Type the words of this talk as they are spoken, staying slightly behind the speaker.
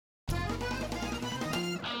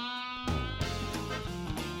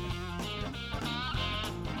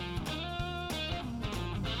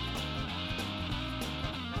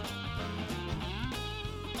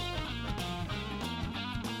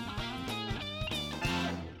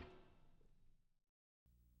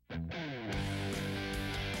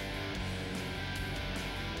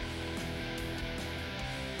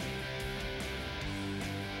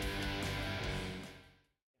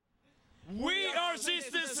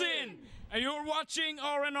watching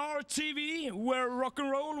R&R TV, where rock and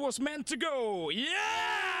roll was meant to go. Yeah!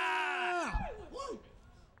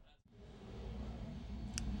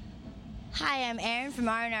 Hi, I'm Erin from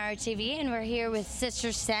R&R TV, and we're here with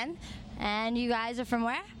Sister Sen. And you guys are from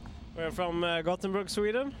where? We're from Gothenburg,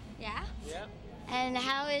 Sweden. Yeah? Yeah. And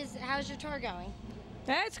how's your tour going?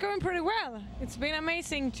 Yeah, it's going pretty well. It's been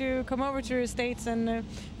amazing to come over to the States and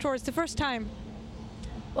tour. It's the first time.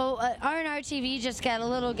 Well, R&R TV just got a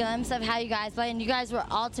little glimpse of how you guys play, and you guys were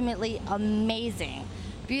ultimately amazing.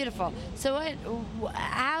 Beautiful. So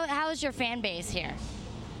how is your fan base here?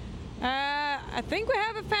 I think we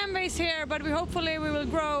have a fan base here, but hopefully we will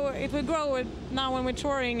grow. It will grow now when we're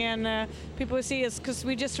touring and people will see us because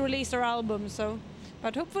we just released our album. So,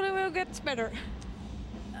 but hopefully we'll get better.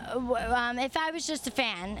 If I was just a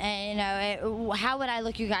fan, how would I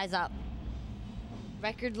look you guys up?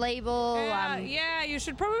 Record label? Yeah, you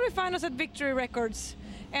should probably find us at Victory Records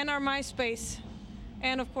and our MySpace,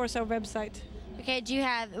 and of course our website. Okay, do you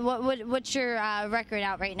have what's your record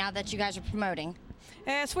out right now that you guys are promoting?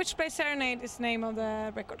 Switchblade Serenade is the name of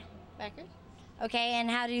the record. Record? Okay, and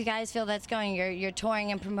how do you guys feel that's going? You're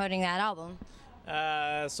touring and promoting that album.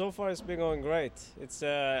 So far it's been going great. It's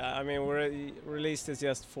we released it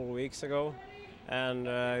just 4 weeks ago, and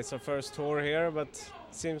it's our first tour here, but it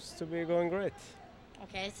seems to be going great.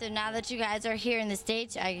 Okay, so now that you guys are here in the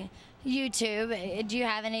States, YouTube, do you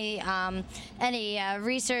have any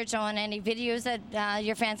research on any videos that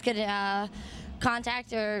your fans could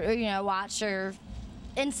contact or watch, or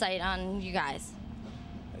insight on you guys?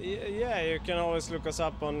 Yeah, you can always look us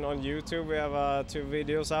up on YouTube. We have 2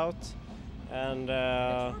 videos out, and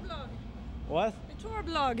a tour blog. What? A tour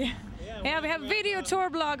blog. Yeah, we have video tour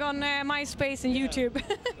blog on MySpace and YouTube.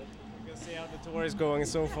 You can see how the tour is going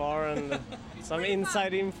so far, and some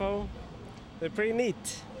inside info. They're pretty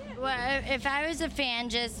neat. Well, if I was a fan,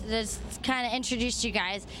 just kind of introduced you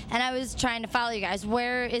guys, and I was trying to follow you guys,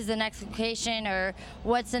 where is the next location, or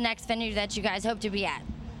what's the next venue that you guys hope to be at?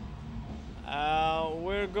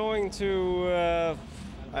 We're going to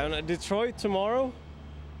Detroit tomorrow,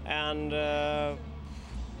 and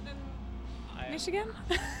Michigan?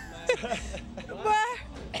 Where?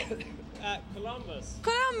 Columbus.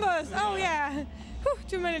 Columbus! Oh yeah. Whew,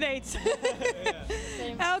 too many dates.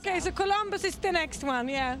 Okay, so Columbus is the next one,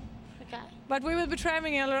 yeah. Okay. But we will be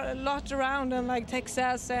traveling a lot around in like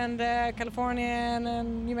Texas and California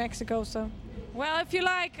and New Mexico. So, well, if you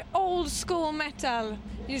like old school metal,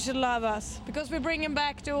 you should love us because we're bringing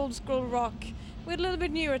back the old school rock with a little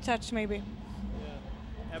bit newer touch, maybe.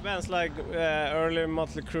 Yeah, bands like early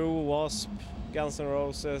Motley Crue, Wasp, Guns N'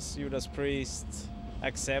 Roses, Judas Priest,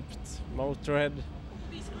 Accept, Motorhead.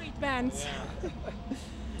 These great bands. Yeah.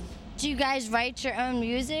 Do you guys write your own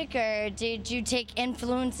music, or did you take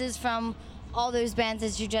influences from all those bands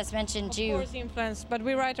as you just mentioned? Of course, influence, but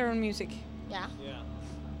we write our own music. Yeah.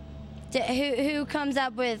 Yeah. Who comes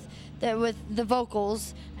up with the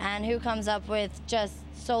vocals, and who comes up with just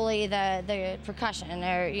solely the percussion,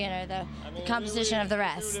 or the composition of the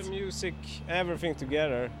rest? We do the music, everything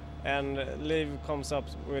together, and Liv comes up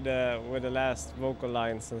with the last vocal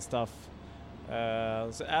lines and stuff.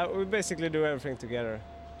 We basically do everything together.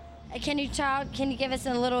 Can you give us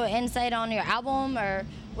a little insight on your album, or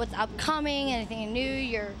what's upcoming, anything new,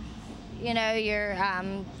 your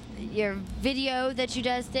video that you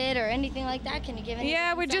just did, or anything like that? Can you give any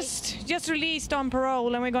Yeah, insight? we just released On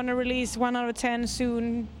Parole, and we're going to release 1 out of 10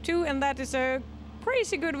 soon too, and that is a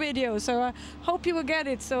crazy good video, so I hope you will get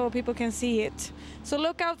it so people can see it. So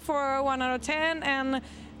look out for 1 out of 10, and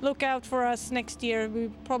look out for us next year.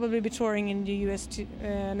 We'll probably be touring in the US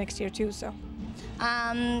next year too. So.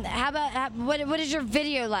 How about what is your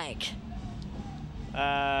video like?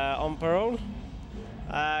 On Parole,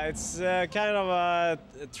 it's kind of a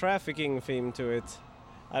trafficking theme to it.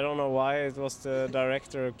 I don't know why. It was the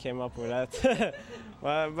director who came up with that.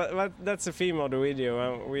 but that's the theme of the video,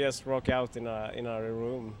 and we just rock out in our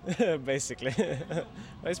room, basically.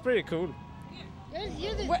 It's pretty cool.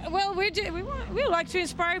 Well, we like to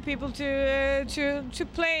inspire people to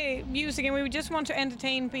play music, and we just want to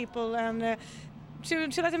entertain people and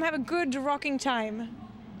to let them have a good rocking time.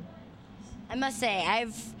 I must say,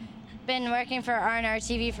 I've been working for R&R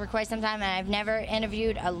TV for quite some time, and I've never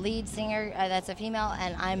interviewed a lead singer that's a female,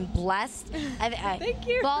 and I'm blessed. Thank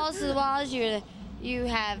you. Balls to the walls, you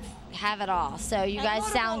have it all. So you guys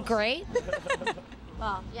sound great.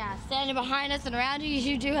 Well, yeah, standing behind us and around you,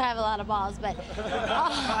 you do have a lot of balls, but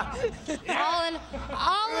all in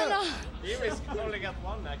all. You only got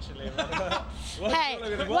one, actually. Hey,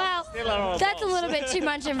 well, that's a little bit too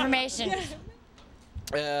much information.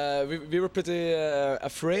 We were pretty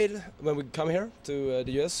afraid when we come here to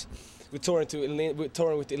the US we toured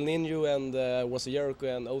with Ilinju and was Jericho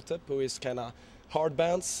and Otep, who is kind of hard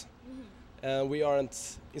bands. And we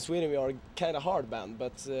aren't in Sweden. We are kind of hard band,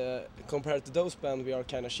 but compared to those bands, we are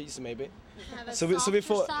kind of cheesy maybe. So we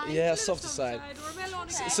thought, yeah, softer side.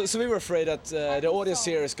 So we were afraid that the audience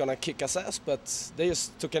here is gonna kick us ass, but they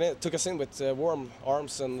just took us in with warm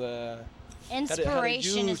arms and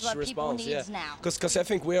inspiration had a is what people response, need now. Because I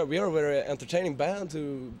think we are a very entertaining band.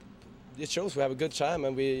 Who it shows we have a good time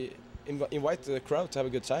and we invite the crowd to have a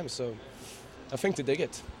good time. So I think they dig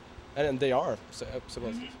it. And they are,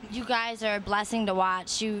 supposedly. You guys are a blessing to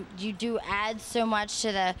watch. You do add so much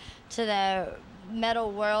to the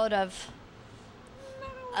metal world of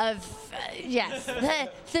yes,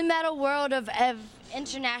 the metal world of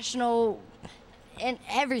international and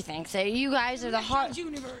everything. So you guys are the heart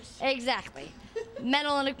universe. Exactly.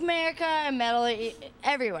 Metal in America and metal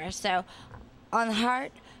everywhere. So on the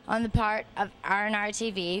heart, on the part of R&R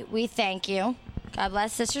TV, we thank you. God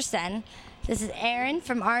bless Sister Sen. This is Erin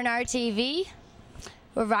from R&R TV,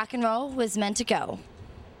 where rock and roll was meant to go.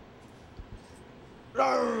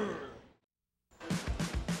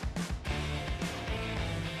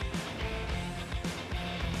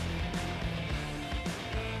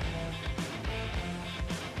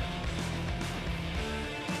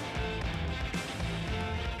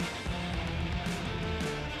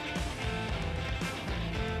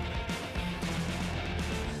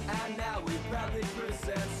 And now we proudly